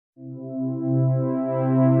Ciao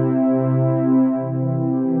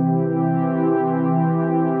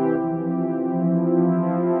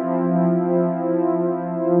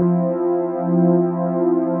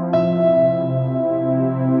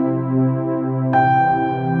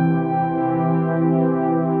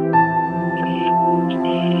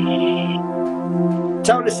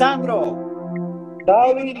Alessandro.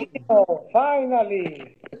 Ciao Luigino,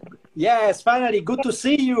 finally. Yes, finally, good to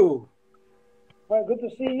see you. Well, good to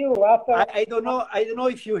see you. After I don't know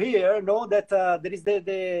if you hear, no, that there is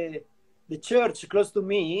the church close to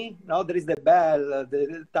me. No, there is the bell,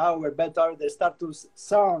 the tower, bell tower. They start to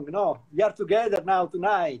song. No, we are together now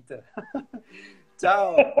tonight.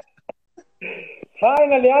 Ciao.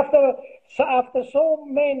 Finally, after so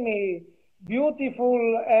many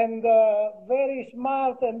beautiful and very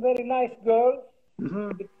smart and very nice girls,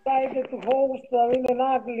 decided to host a really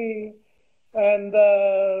ugly and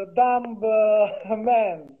dumb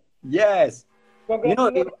man. Yes. You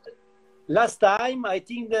know, Congratulations. last time, I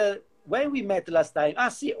think when we met last time,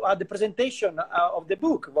 see, the presentation of the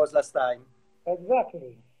book was last time.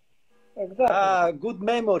 Exactly. Exactly. Good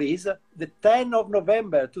memories. The 10th of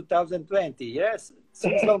November, 2020. Yes,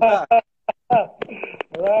 since long time.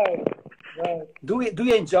 Right. Right. Do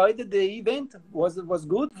you enjoy the event? Was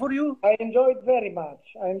good for you? I enjoyed very much.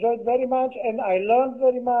 I enjoyed very much, and I learned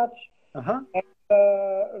very much. Uh-huh. And,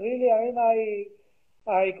 really, I mean,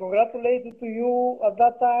 I congratulated to you at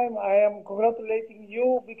that time. I am congratulating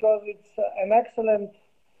you because it's an excellent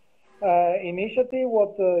initiative.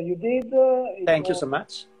 What you did. Thank you so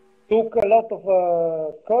much. Took a lot of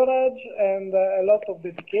courage and a lot of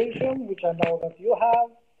dedication, which I know that you have.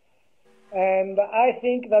 And I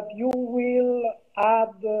think that you will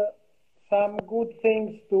add some good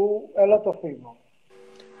things to a lot of people.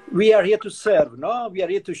 We are here to serve, no? We are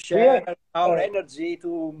here to share our energy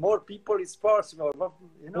to more people as possible.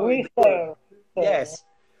 You know, we serve. Yes.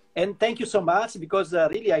 And thank you so much, because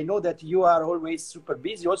really I know that you are always super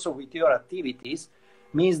busy also with your activities.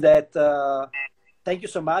 Means that thank you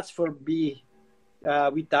so much for being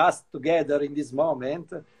with us together in this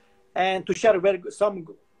moment and to share some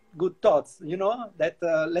good thoughts, you know, that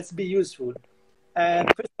let's be useful.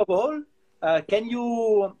 And first of all, can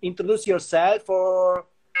you introduce yourself for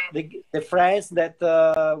the friends that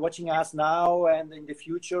watching us now and in the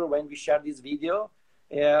future when we share this video?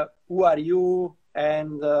 Who are you?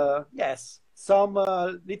 And yes, some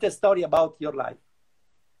little story about your life.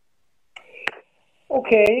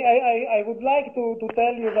 Okay, I would like to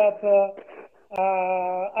tell you that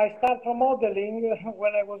I started from modeling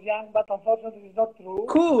when I was young, but unfortunately it's not true.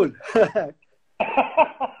 Cool.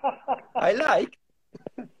 I like.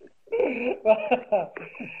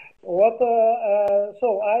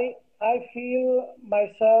 So I feel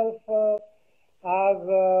myself as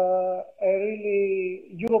a really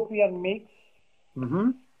European mix.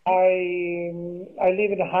 Mm-hmm. I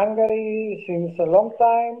live in Hungary since a long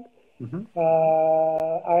time. Mm-hmm.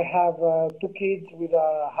 I have 2 kids with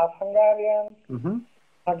half Hungarian,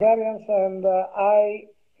 Hungarians, and I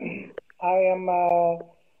am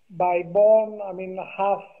by born, I mean,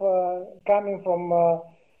 half coming from,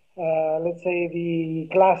 let's say, the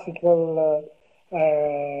classical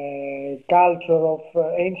culture of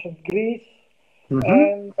ancient Greece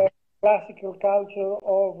and classical culture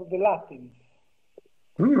of the Latins.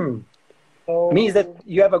 So, means that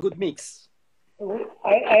you have a good mix.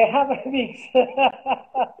 I have a mix.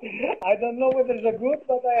 I don't know whether it's a good,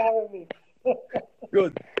 but I have a mix.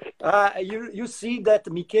 Good. You see that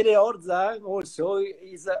Michele Orzan also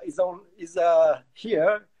is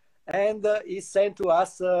here, and he sent to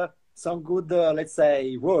us some good, let's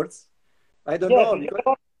say, words. I don't know.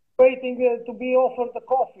 Because waiting to be offered the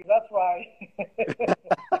coffee. That's why.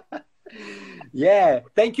 Yeah.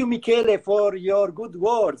 Thank you, Michele, for your good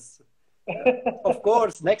words. Of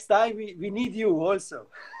course, next time we need you also.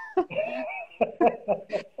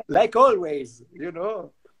 Like always, you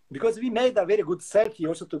know, because we made a very good selfie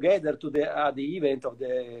also together to the event of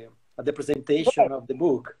the presentation of the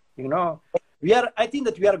book. You know, I think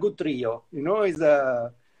that we are a good trio. You know, is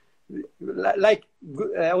like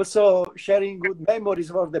also sharing good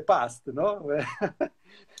memories of the past. You know.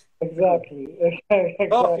 Exactly.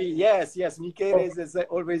 Coffee, yes. Michele is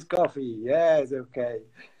always coffee. Yes, okay.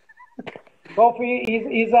 Coffee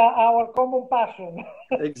is our common passion.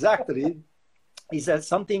 Exactly. It's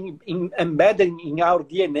something embedded in our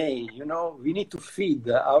DNA. You know, we need to feed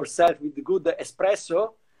ourselves with good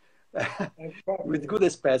espresso, with good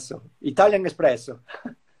espresso, Italian espresso.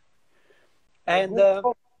 And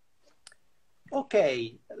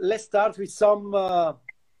okay, let's start with some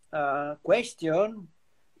question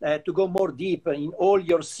to go more deep in all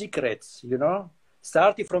your secrets. You know,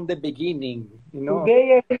 starting from the beginning, you know.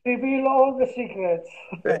 Today I will reveal all the secrets.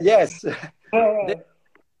 Yes.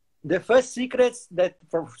 The first secrets that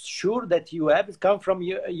for sure that you have come from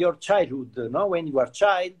your childhood, no? When you were a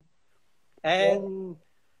child, and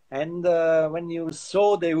when you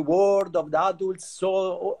saw the world of the adults,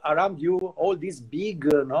 saw around you all these big,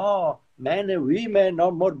 no, men and women,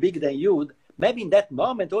 no more big than you. Maybe in that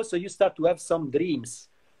moment also you start to have some dreams,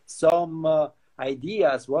 some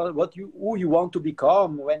ideas, who you want to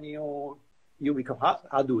become when you become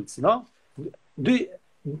adults, no?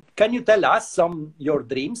 Can you tell us your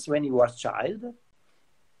dreams when you were a child?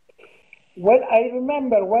 Well, I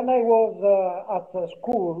remember when I was at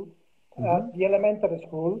school, at the elementary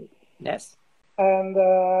school. Yes. And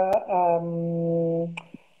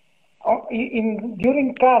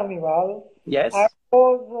during Carnival, yes, I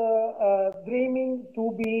was dreaming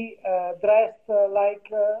to be dressed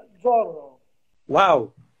like Zorro.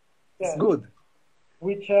 Wow, yes. It's good.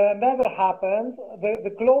 Which never happened.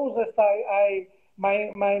 The closest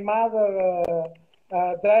my mother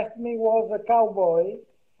dressed me was a cowboy,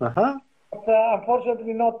 but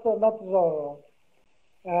unfortunately not Zorro.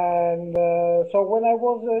 And so when I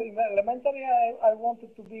was in elementary, I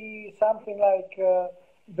wanted to be something like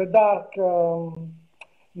the Dark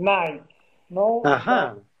Knight, no?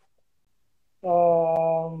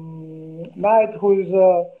 Knight who is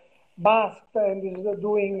masked and is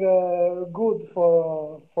doing good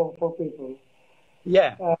for people.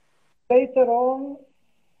 Yeah. Later on,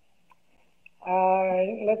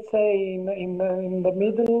 let's say in the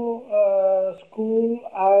middle school,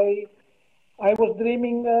 I was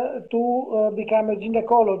dreaming to become a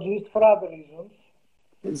gynecologist for other reasons.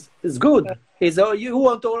 It's good. You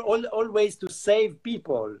want always to save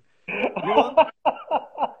people.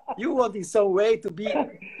 You want in some way to be a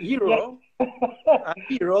hero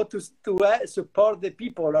to support the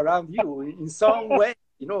people around you in some way.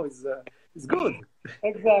 You know, it's good.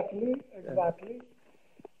 Exactly.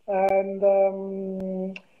 And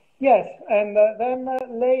yes, and then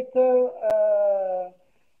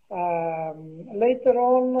later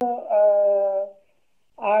on,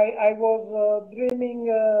 I was dreaming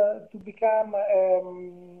to become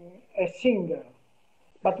a singer,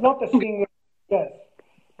 but not a singer. Yes,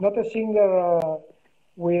 not a singer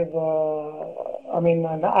with,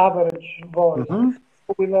 an average voice,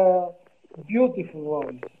 with a beautiful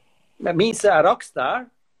voice. That means a rock star.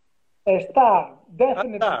 A star,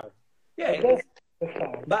 definitely. A star. Yeah. A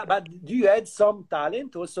star. But do you have some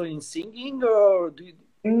talent also in singing, or do you...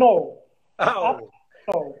 No. Oh.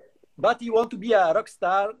 No. But you want to be a rock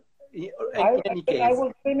star in any case. I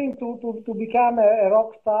was aiming to become a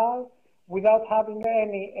rock star without having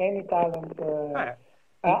any talent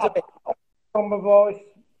from a voice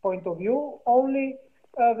point of view. Only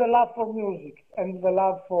the love for music and the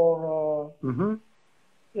love for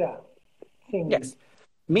singing. Yes,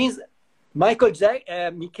 means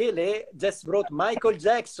Michele just wrote Michael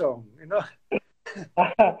Jackson. You know.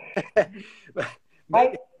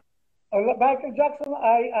 Michael Jackson,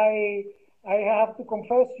 I have to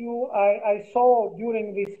confess you, I saw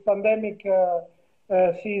during this pandemic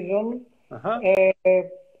season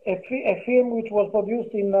a film which was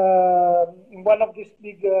produced in one of these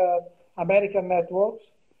big American networks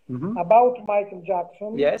about Michael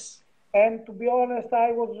Jackson. Yes. And to be honest,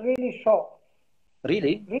 I was really shocked.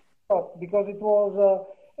 Really? Really shocked, because it was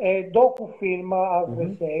a docu-film, as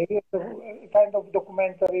they say, a kind of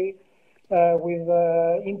documentary with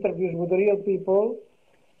interviews with real people,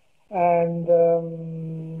 and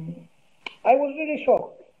I was really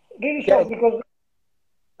shocked because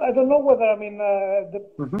I don't know whether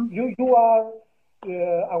you are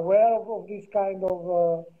aware of this kind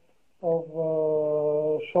of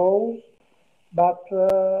shows, but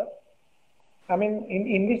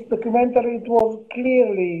in this documentary it was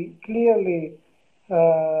clearly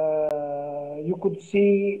you could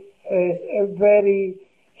see a very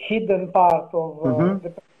hidden part of the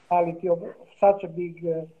personality of such a big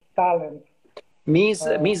talent. Means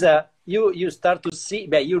you start to see,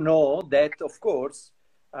 but you know that of course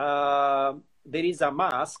there is a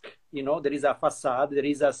mask, you know, there is a facade, there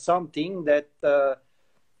is something that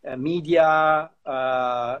media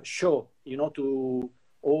show, you know, to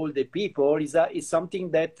all the people is something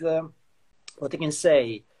that what I can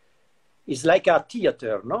say is like a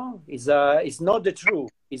theater, no? It's not the truth.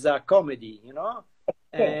 It's a comedy, you know.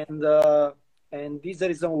 And this is the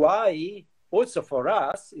reason why also for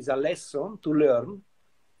us is a lesson to learn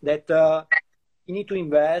that we need to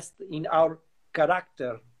invest in our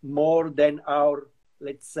character more than our,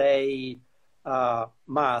 let's say,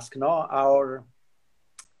 mask, no? Our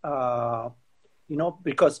you know,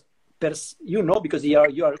 because you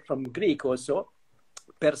are from Greek also,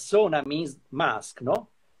 persona means mask, no?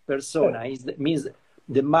 Persona means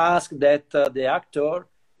the mask that the actor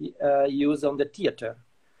use on the theater,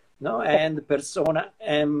 no? And persona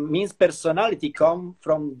means personality come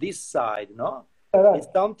from this side, no? It's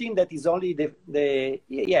something that is only the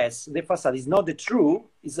facade. It's not the true.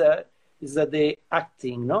 Is the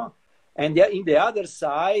acting, no? And in the other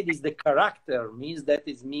side is the character. Means that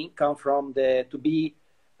is come from to be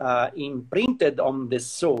imprinted on the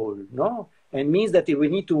soul, no? And means that we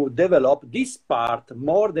need to develop this part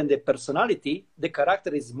more than the personality. The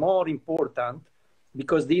character is more important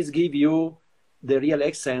because this give you the real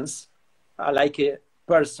essence, like a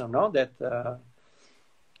person, no? That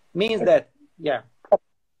means that. Yeah,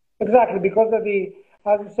 exactly, because of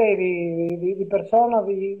as you say, the persona,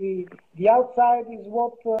 the outside is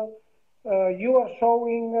what you are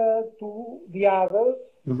showing to the others,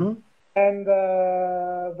 and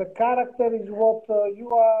the character is what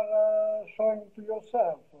you are showing to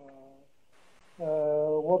yourself.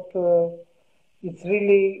 What it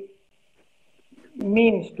really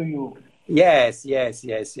means to you. Yes.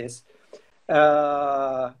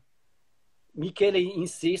 Michele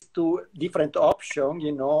insists to different option,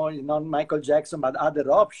 you know, not Michael Jackson, but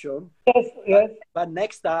other option. Yes. But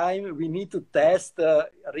next time we need to test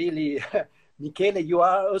really. Michele, you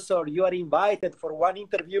are invited for one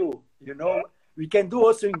interview. You know, we can do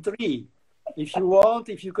also in 3. If you want,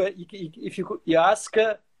 if you ask,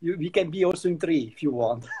 we can be also in 3 if you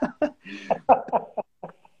want.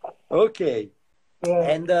 Okay. Yeah.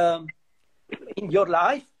 And in your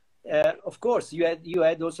life, of course, you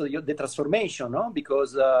had also the transformation, no?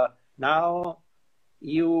 Because now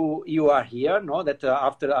you are here, no? That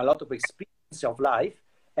after a lot of experience of life,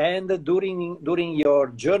 and during your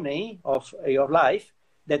journey of your life,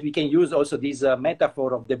 that we can use also this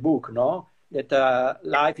metaphor of the book, no? That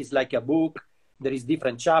life is like a book. There is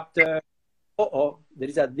different chapter. There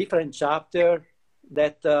is a different chapter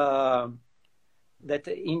that that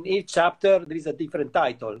in each chapter there is a different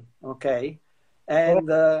title. Okay. And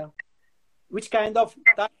which kind of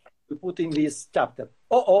title you put in this chapter?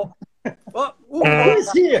 Who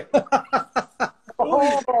is here?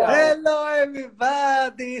 Hello,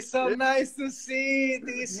 everybody. So nice to see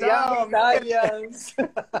these young Italians.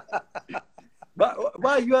 But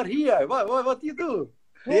why you are here? What do you do?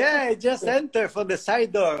 Yeah, I just enter from the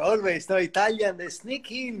side door. Always, no Italian. They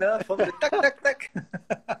sneak in from the tuck.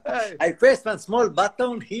 I press one small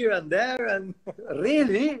button here and there, and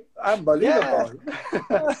really unbelievable.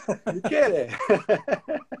 Yeah. Michele.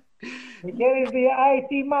 Michele is the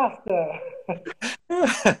IT master.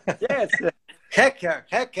 Yes. Hacker.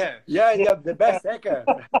 Yeah, the best hacker.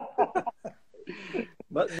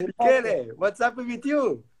 But Michele, what's up with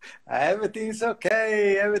you? Everything's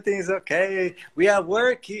okay. We are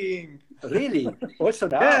working. Really? Also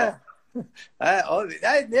now? Yeah.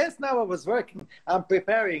 Yes, now I was working. I'm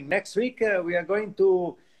preparing. Next week we are going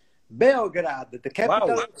to Beograd, the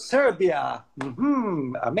capital of Serbia.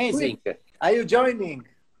 Amazing. Are you joining?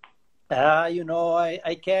 You know,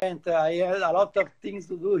 I can't. I have a lot of things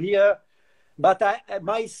to do here, but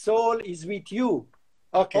my soul is with you.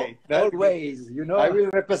 Okay. Always, you know. I will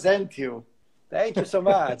represent you. Thank you so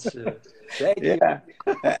much. Thank you.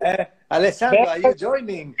 Alessandro, are you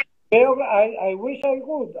joining? I wish I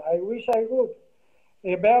could.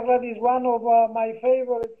 Belgrade is one of my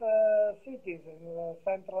favorite cities in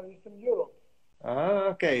Central Eastern Europe.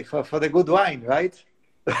 Okay, for the good wine, right?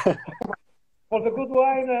 For the good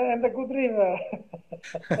wine and the good river.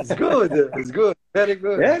 It's good. Very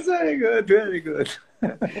good. Yes, very good.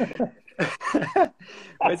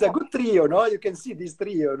 It's a good trio, no? You can see this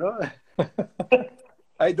trio, no?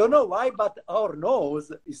 I don't know why, but our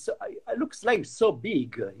nose looks like so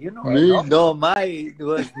big, you know. No, mine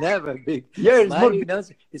was never big. Yeah,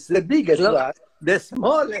 it's the biggest one. The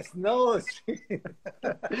smallest nose.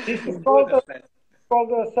 This is called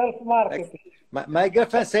self-marketing. My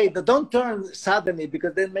girlfriend said, don't turn suddenly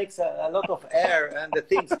because that makes a lot of air and the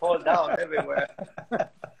things fall down everywhere.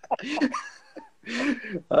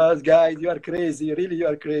 Guys, you are crazy. Really, you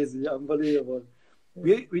are crazy. Unbelievable.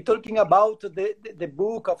 We're talking about the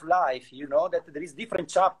book of life, you know, that there is different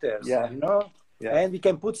chapters, you know, and we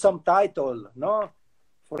can put some title, no?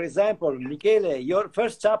 For example, Michele, your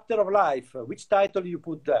first chapter of life, which title you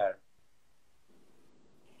put there?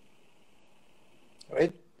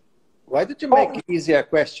 Wait. Why did you make easier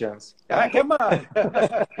questions? Come on.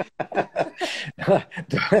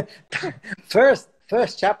 First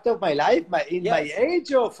chapter of my life, my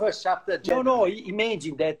age, or first chapter? No.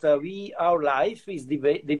 Imagine that our life is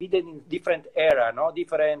divided in different era, no,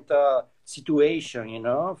 different situation. You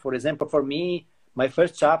know, for example, for me, my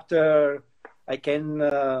first chapter, I can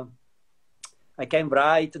I can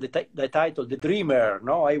write the title, The Dreamer.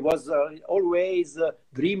 No, I was always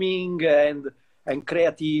dreaming and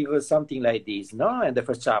creative, something like this. No, and the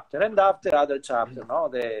first chapter, and after other chapter,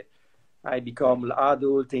 no, I become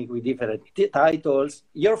adult, think with different titles.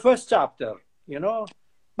 Your first chapter, you know.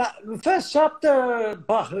 But first chapter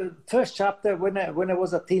when I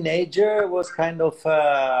was a teenager was kind of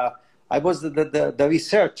I was the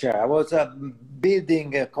researcher. I was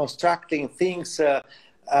building, constructing things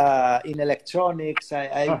in electronics.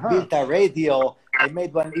 I built a radio. I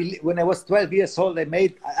made one when I was 12 years old.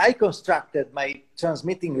 I constructed my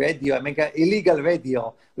transmitting radio. I make an illegal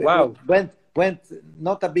radio. Wow! Went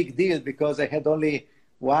not a big deal because I had only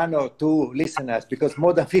 1 or 2 listeners, because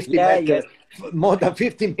more than 50 meters, more than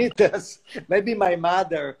 50 meters, maybe my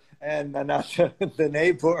mother and another, the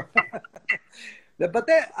neighbor. But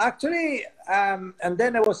actually, and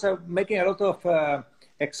then I was making a lot of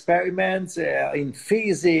experiments in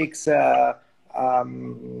physics, a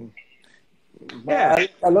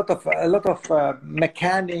lot of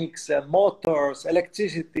mechanics, motors,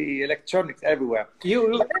 electricity, electronics everywhere.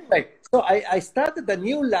 But anyway, so I started a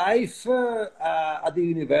new life at the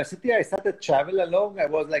university. I started travel along. I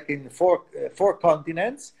was like in four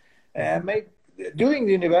continents. During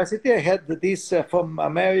the university, I had this from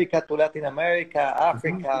America to Latin America,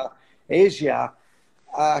 Africa, Asia.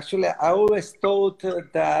 Actually, I always thought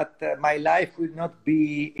that my life would not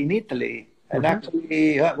be in Italy. And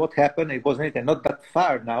actually, what happened, it wasn't Italy, not that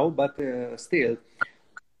far now, but still.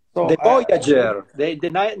 So, the Voyager.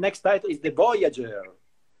 The next title is The Voyager.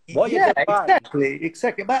 Yeah,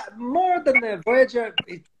 exactly. But more than a Voyager,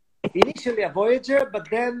 initially a Voyager, but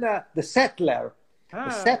then the settler. The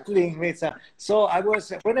settling means, so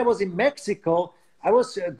when I was in Mexico, I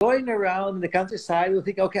was going around the countryside. We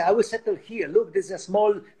think, okay, I will settle here. Look, there's a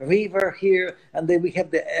small river here, and then we have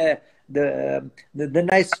the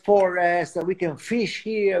nice forest. We can fish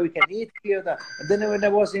here. We can eat here. And then when I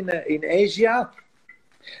was in Asia,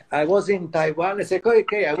 I was in Taiwan. I said,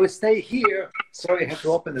 okay, I will stay here. Sorry, I have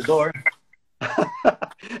to open the door.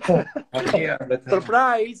 I'm here, but,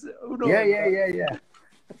 surprise! Yeah.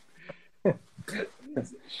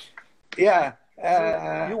 Yeah.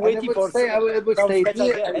 You waiting for I would stay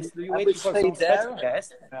there. You waiting for some special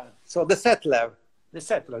guest? So the settler. The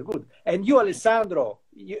settler, good. And you, Alessandro,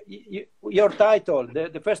 your title,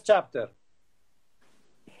 the first chapter.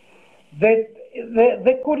 The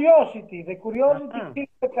curiosity kills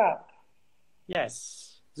the cat.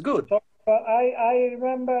 Yes, it's good. So I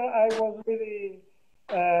remember I was really.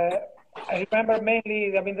 I remember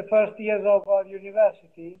mainly, the first years of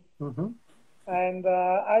university. And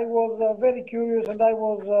I was very curious, and I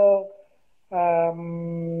was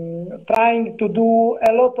trying to do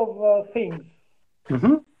a lot of things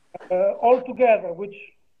all together, which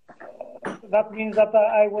that means that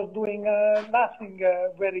I was doing nothing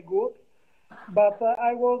very good, but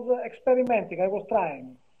I was experimenting, I was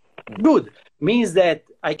trying. Good. Means that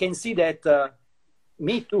I can see that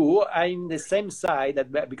me too, I'm the same side,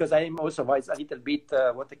 because I'm also a little bit,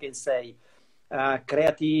 what I can say,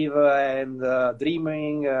 creative and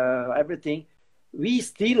dreaming, everything. We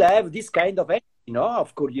still have this kind of energy,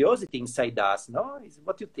 of curiosity inside us, no?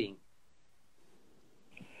 What do you think?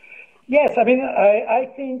 Yes, I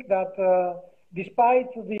think that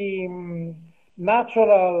despite the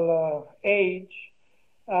natural age,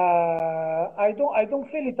 I don't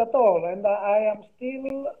feel it at all, and I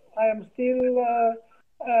am still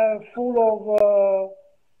full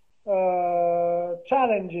of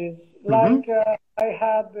challenges. Like I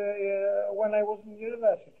had when I was in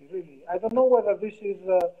university, really. I don't know whether this is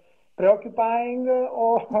preoccupying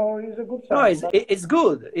or is a good sign. No, it's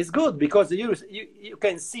good. It's good because you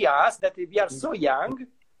can see us that we are so young.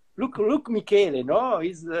 Look, Michele, no,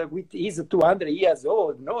 he's 200 years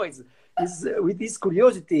old, no, he's with this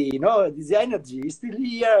curiosity, this energy. He's still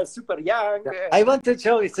here, super young. I want to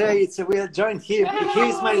show we'll join him.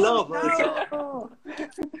 He's my love.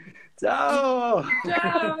 Ciao.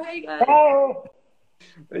 Ciao. Hey guys. Ciao.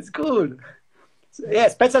 It's cool. Yeah,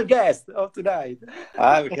 special guest of tonight.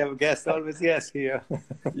 We have a guest always, yes, here.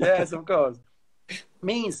 Yes, of course.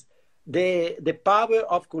 Means the power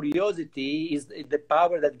of curiosity is the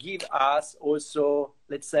power that gives us also,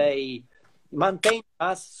 let's say, maintain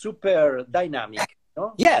us super dynamic.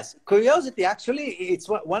 No? Yes, curiosity actually it's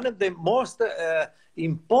one of the most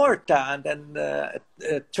important and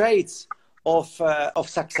traits of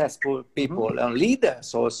successful people and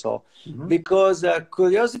leaders also, because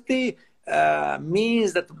curiosity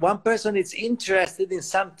means that one person is interested in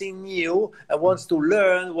something new and wants to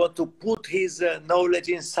learn, want to put his knowledge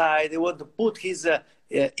inside, they want to put his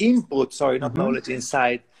input, not knowledge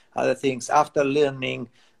inside other things after learning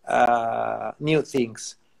new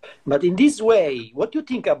things. But in this way, what do you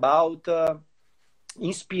think about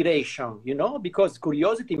inspiration? You know, because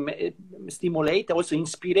curiosity stimulates also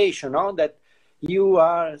inspiration. No? That you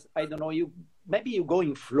are, I don't know, maybe you go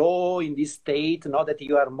in flow in this state. Now that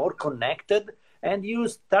you are more connected, and you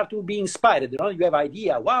start to be inspired. You know, you have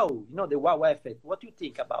idea. Wow, you know, the wow effect. What do you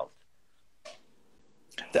think about?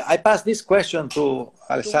 I pass this question to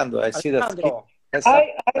Alessandro. I see that.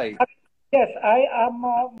 Yes, I am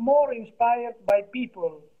more inspired by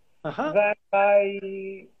people than by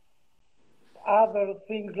other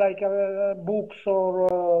things like books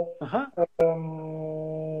or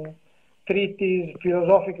treaties,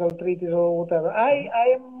 philosophical treaties or whatever.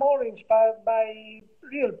 I am more inspired by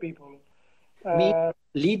real people.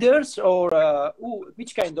 Leaders or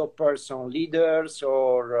which kind of person? Leaders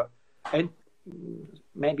or and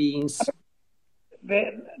maybe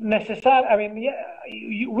necessary. I mean, yeah,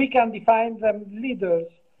 we can define them leaders,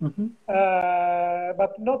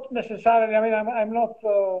 but not necessarily. I mean, I'm not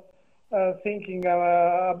thinking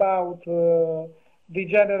about the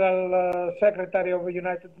General Secretary of the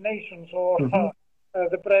United Nations or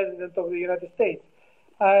the President of the United States.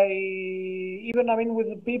 I mean, with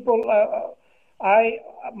the people,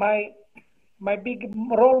 my big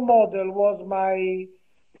role model was my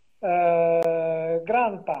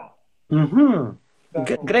grandpa.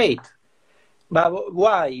 Great. But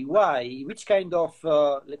why? Why? Which kind of,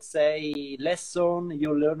 let's say, lesson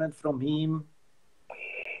you learned from him?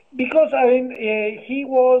 Because, I mean, he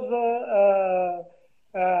was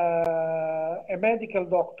a medical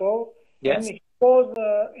doctor. Yes. And he was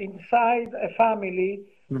inside a family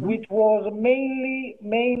which was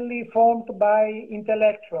mainly formed by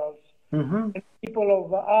intellectuals, and people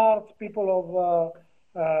of arts, people of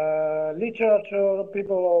literature,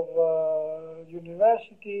 people of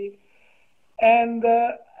university, and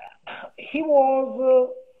he was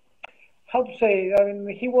how to say? I mean,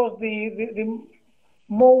 he was the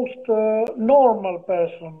most normal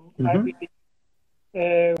person, I believe,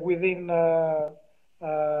 within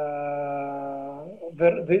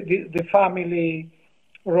the family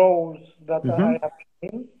roles that I have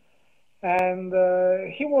seen, and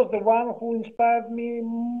he was the one who inspired me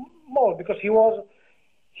more because he was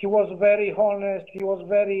very honest, he was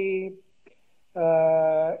very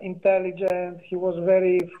intelligent, he was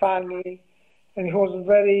very funny, and he was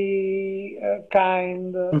very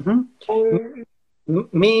kind.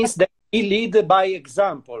 Means that he lead by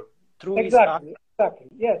example through exactly.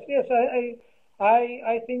 Yes.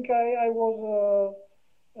 I think I was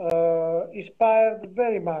inspired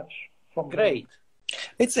very much from Great. him.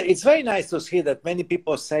 It's very nice to see that many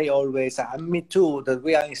people say always, me too, that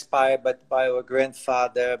we are inspired by our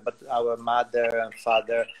grandfather, but our mother and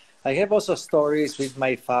father. I have also stories with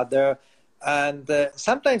my father, and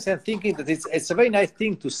sometimes I'm thinking that it's a very nice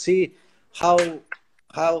thing to see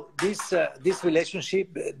how this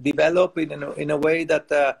relationship develop in a way that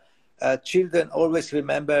children always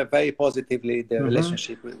remember very positively the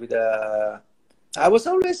relationship with I was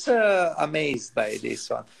always amazed by this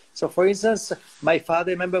one. So, for instance, my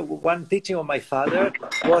father, I remember one teaching of my father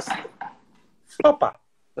was... Papa.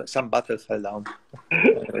 Some bottle fell down.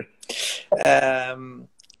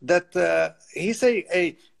 That he say,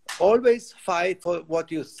 hey, always fight for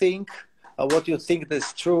what you think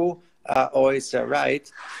is true or is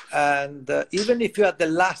right. And even if you are the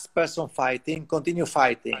last person fighting, continue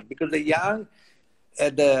fighting. Because the young,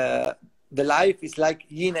 the life is like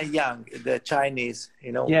yin and yang, the Chinese,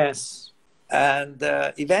 you know. Yes. And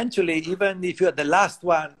eventually, even if you're the last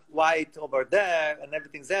one white over there and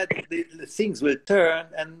everything's there, the things will turn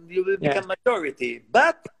and you will become majority.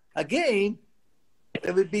 But again,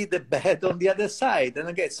 there will be the bad on the other side. And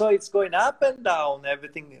again, so it's going up and down,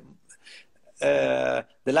 everything. The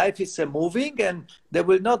life is moving, and there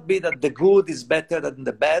will not be that the good is better than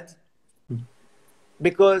the bad.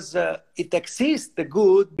 Because it exists, the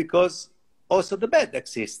good, because also the bad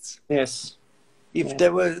exists. Yes. If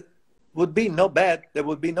there would be no bad, there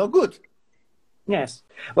would be no good. Yes.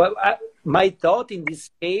 Well, my thought in this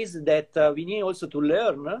case that we need also to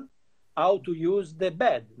learn how to use the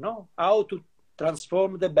bad, no? How to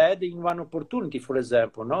transform the bad in one opportunity, for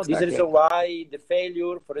example. No, exactly. This is why the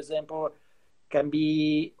failure, for example, can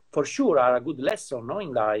be for sure a good lesson, no,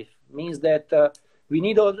 in life. Means that we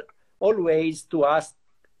need always to ask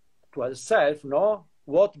to ourselves, no,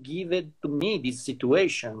 what gave it to me this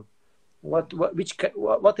situation, what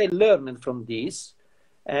I learned from this,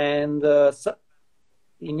 and so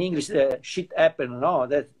in English, shit happen, no,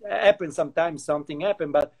 that happens sometimes, something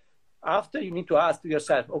happen, but after you need to ask to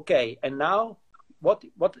yourself, okay, and now what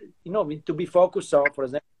you know, we need to be focused on, for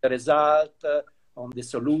example, the result, on the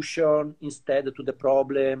solution instead to the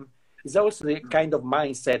problem. It's also the kind of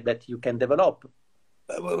mindset that you can develop.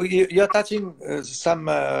 You're touching some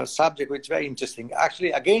subject which is very interesting.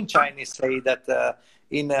 Actually, again, Chinese say that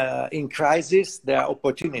in crisis there are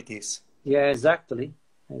opportunities. Yeah, exactly.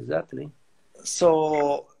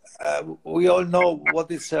 So we all know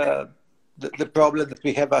what is the problem that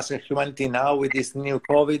we have as a humanity now with this new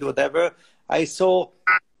COVID, whatever. I saw,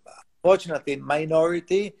 fortunately,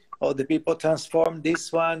 minority of the people transform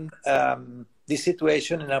this one, this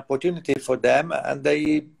situation, an opportunity for them, and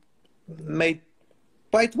they made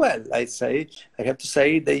quite well, I say. I have to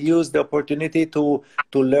say they used the opportunity to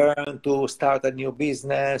learn, to start a new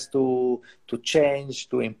business, to change,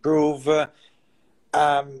 to improve.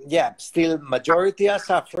 Yeah, still majority are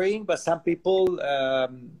suffering, but some people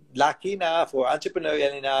lucky enough or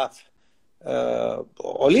entrepreneurial enough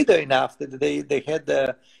or leader enough that they had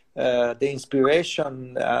the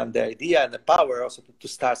inspiration and the idea and the power also to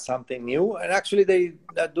start something new, and actually they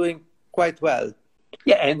are doing quite well.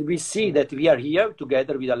 Yeah, and we see that we are here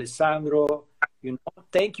together with Alessandro. You know,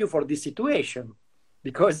 thank you for this situation,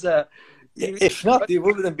 because if not, you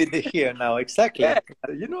wouldn't be here now. Exactly. Yeah,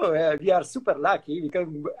 you know, we are super lucky. We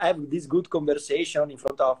can have this good conversation in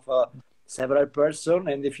front of several persons.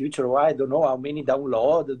 In the future, I don't know how many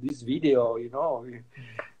download this video. You know,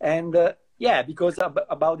 and yeah, because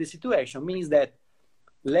about the situation means that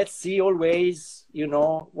let's see always, you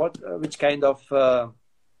know, which kind of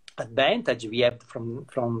advantage we have from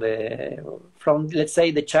let's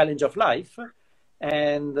say the challenge of life,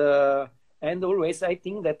 and always I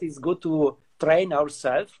think that it's good to train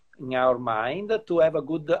ourselves in our mind to have a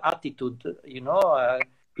good attitude, you know,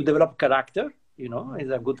 to develop character, you know,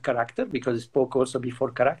 is a good character, because I spoke also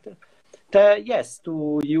before character. Yes,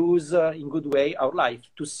 to use in good way our life,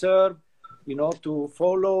 to serve, you know, to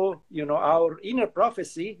follow, you know, our inner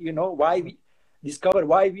prophecy, you know, why we discover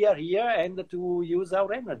why we are here, and to use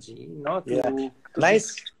our energy, you know.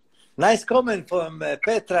 Nice comment from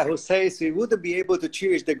Petra, who says we wouldn't be able to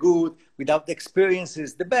cherish the good without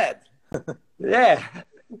experiences the bad. Yeah.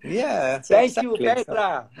 Thank you,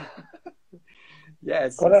 Petra.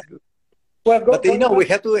 Yes. But you know, we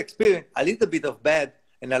have to experience a little bit of bad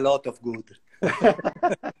and a lot of good.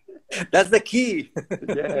 That's the key.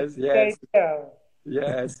 Yes.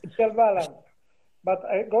 It's a balance. But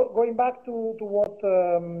going back to what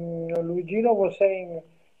Luigino was saying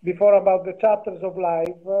before about the chapters of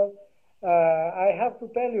life, I have to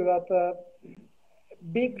tell you that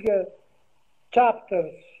big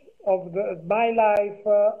chapters of my life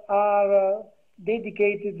are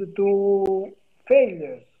dedicated to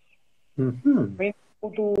failures. Mm-hmm. I mean,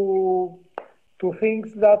 to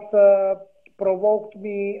things that provoked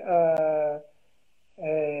me a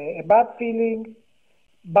bad feeling,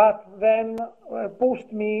 but then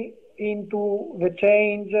pushed me into the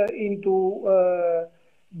change, into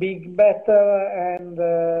being better, and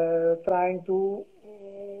trying to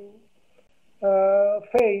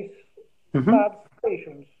face bad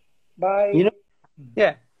situations. You know,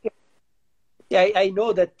 I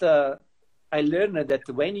know that I learned that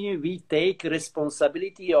when we take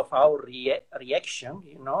responsibility of our reaction,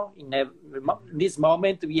 you know, in this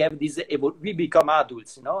moment we have this, we become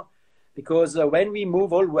adults, you know, because when we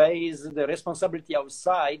move always the responsibility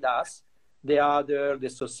outside us, the other, the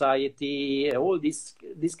society, all this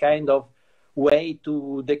kind of way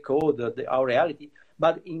to decode our reality.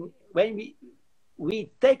 But when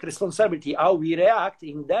we take responsibility how we react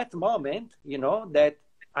in that moment, you know, that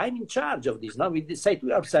I'm in charge of this. Now we say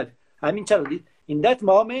to ourselves, I'm in charge of this. In that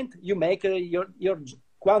moment, you make your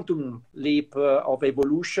quantum leap of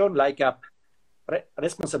evolution like a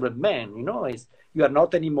responsible man, you know. You are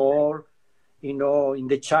not anymore, you know, in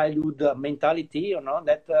the childhood mentality, you know,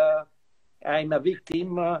 that I'm a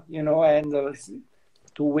victim, you know, and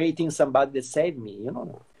to waiting somebody to save me, you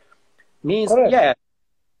know. Means, yeah,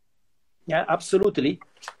 absolutely.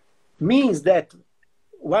 Means that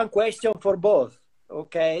one question for both,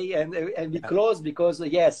 okay? And we close because,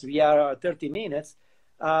 yes, we are 30 minutes.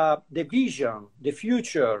 The vision, the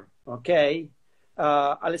future, okay?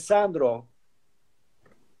 Alessandro,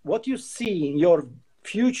 what you see in your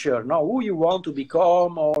future, now who you want to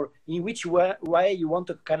become, or in which way you want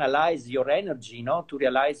to canalize your energy, you know, to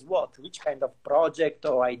realize what? Which kind of project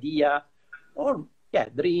or idea, or, yeah,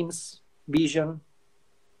 dreams, vision?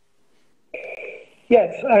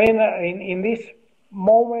 Yes, I mean, in this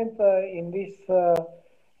moment,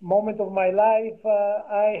 moment of my life,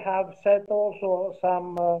 I have set also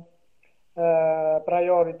some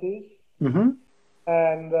priorities. Mm-hmm.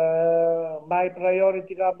 And my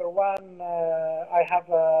priority number one, I have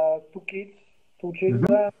two kids, two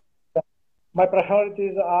children. my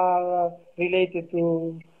priorities are related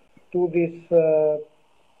to these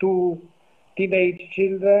two teenage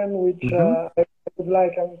children, which I would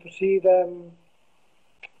like to see them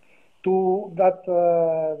that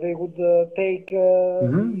they would take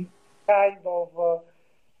kind of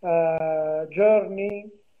journey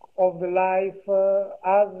of the life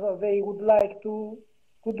as they would like to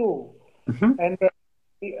do, and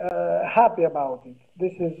be happy about it.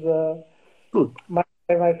 This is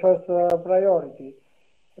my first priority.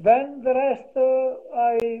 Then the rest,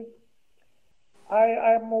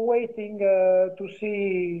 I am waiting to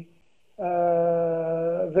see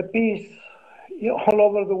the peace all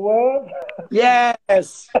over the world.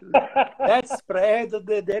 Yes, let's spread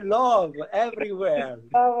the love everywhere.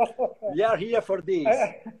 We are here for this.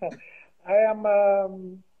 I am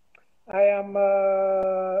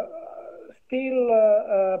still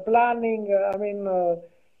planning. I mean,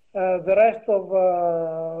 the rest of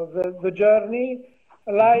the journey.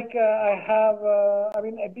 Like I have, I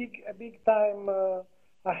mean, a big time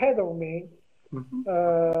ahead of me,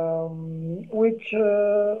 which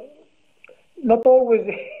not always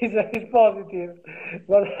is positive,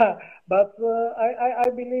 but I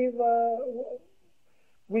believe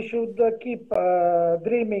we should keep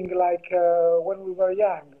dreaming like when we were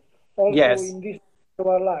young, also in this of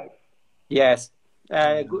our life. Yes,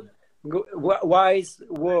 wise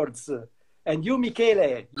words. And you,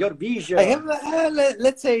 Michele, your vision? I have,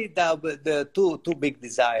 let's say, the two big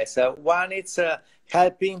desires. One is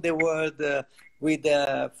helping the world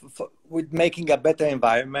with making a better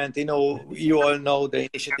environment. You know, you all know the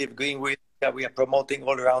initiative GREENWILL that we are promoting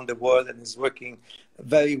all around the world, and it's working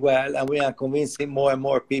very well. And we are convincing more and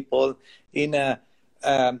more people in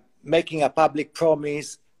making a public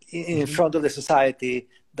promise in front of the society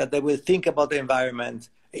that they will think about the environment.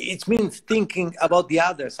 It means thinking about the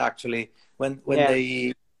others, actually, when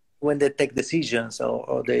they take decisions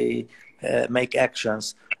or they make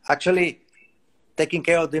actions. Actually, taking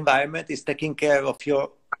care of the environment is taking care of your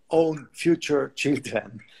own future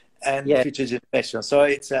children and future generations. So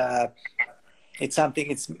it's something,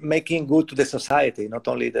 it's making good to the society, not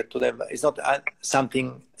only to them. It's not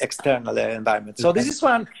something external, the environment. So this is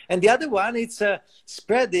one. And the other one, it's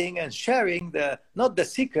spreading and sharing not the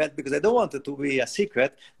secret, because I don't want it to be a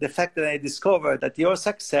secret, the fact that I discovered that your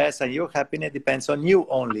success and your happiness depends on you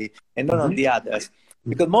only and not on the others.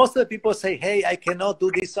 Because most of the people say, hey, I cannot do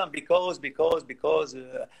this one because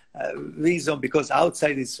reason, because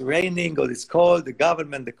outside it's raining or it's cold, the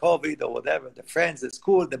government, the COVID or whatever, the friends, the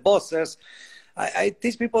school, the bosses. I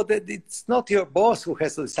teach people that it's not your boss who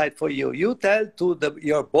has to decide for you. You tell to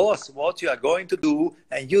your boss what you are going to do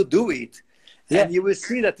and you do it. Yeah. And you will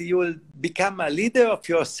see that you will become a leader of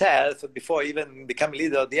yourself before even become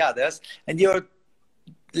leader of the others. And your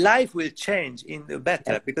life will change in the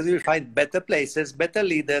better, because you will find better places, better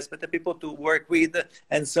leaders, better people to work with,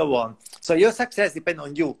 and so on. So your success depends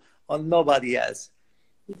on you, on nobody else.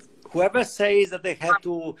 Whoever says that they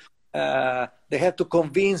have to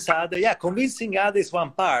convince others, convincing others is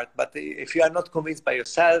one part, but if you are not convinced by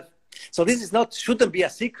yourself, so this is shouldn't be a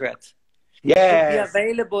secret. It should be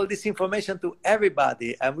available, this information, to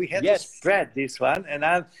everybody, and we have to spread this one.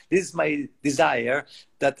 And this is my desire,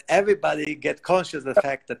 that everybody get conscious of the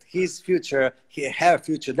fact that his future, her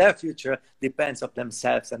future, their future depends on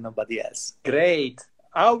themselves and nobody else. Great.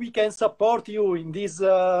 How we can support you in these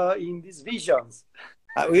visions?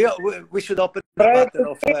 We should open the button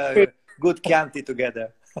of good Chianti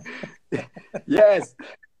together. Yes,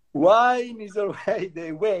 wine is always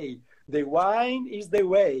the way. The wine is the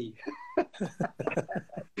way.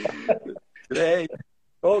 Great.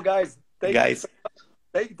 Oh, guys,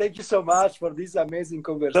 thank you so much for this amazing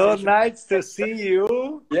conversation. So nice to see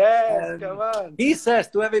you. Yes, come on. Kisses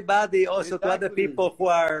to everybody, also to other people who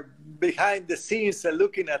are behind the scenes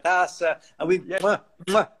looking at us. And we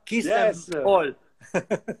kiss them all.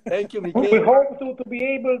 Thank you, Michele. We hope to be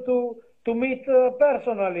able to meet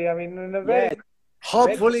personally. I mean, in a very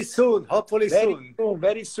hopefully soon. Hopefully soon.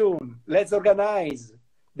 Very soon. Let's organize.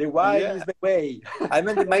 The wine is the way. I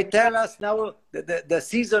mean, my terrace now, the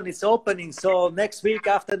season is opening. So next week,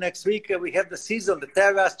 after next week, we have the season, the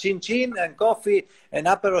terrace, chin and coffee and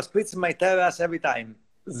Aperol Spritz in my terrace every time.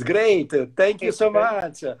 It's great. Thank you so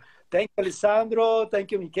much. Thank you, Alessandro.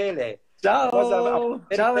 Thank you, Michele. Ciao.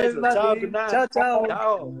 Ciao, everybody. Ciao, good night. Ciao.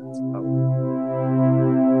 Ciao.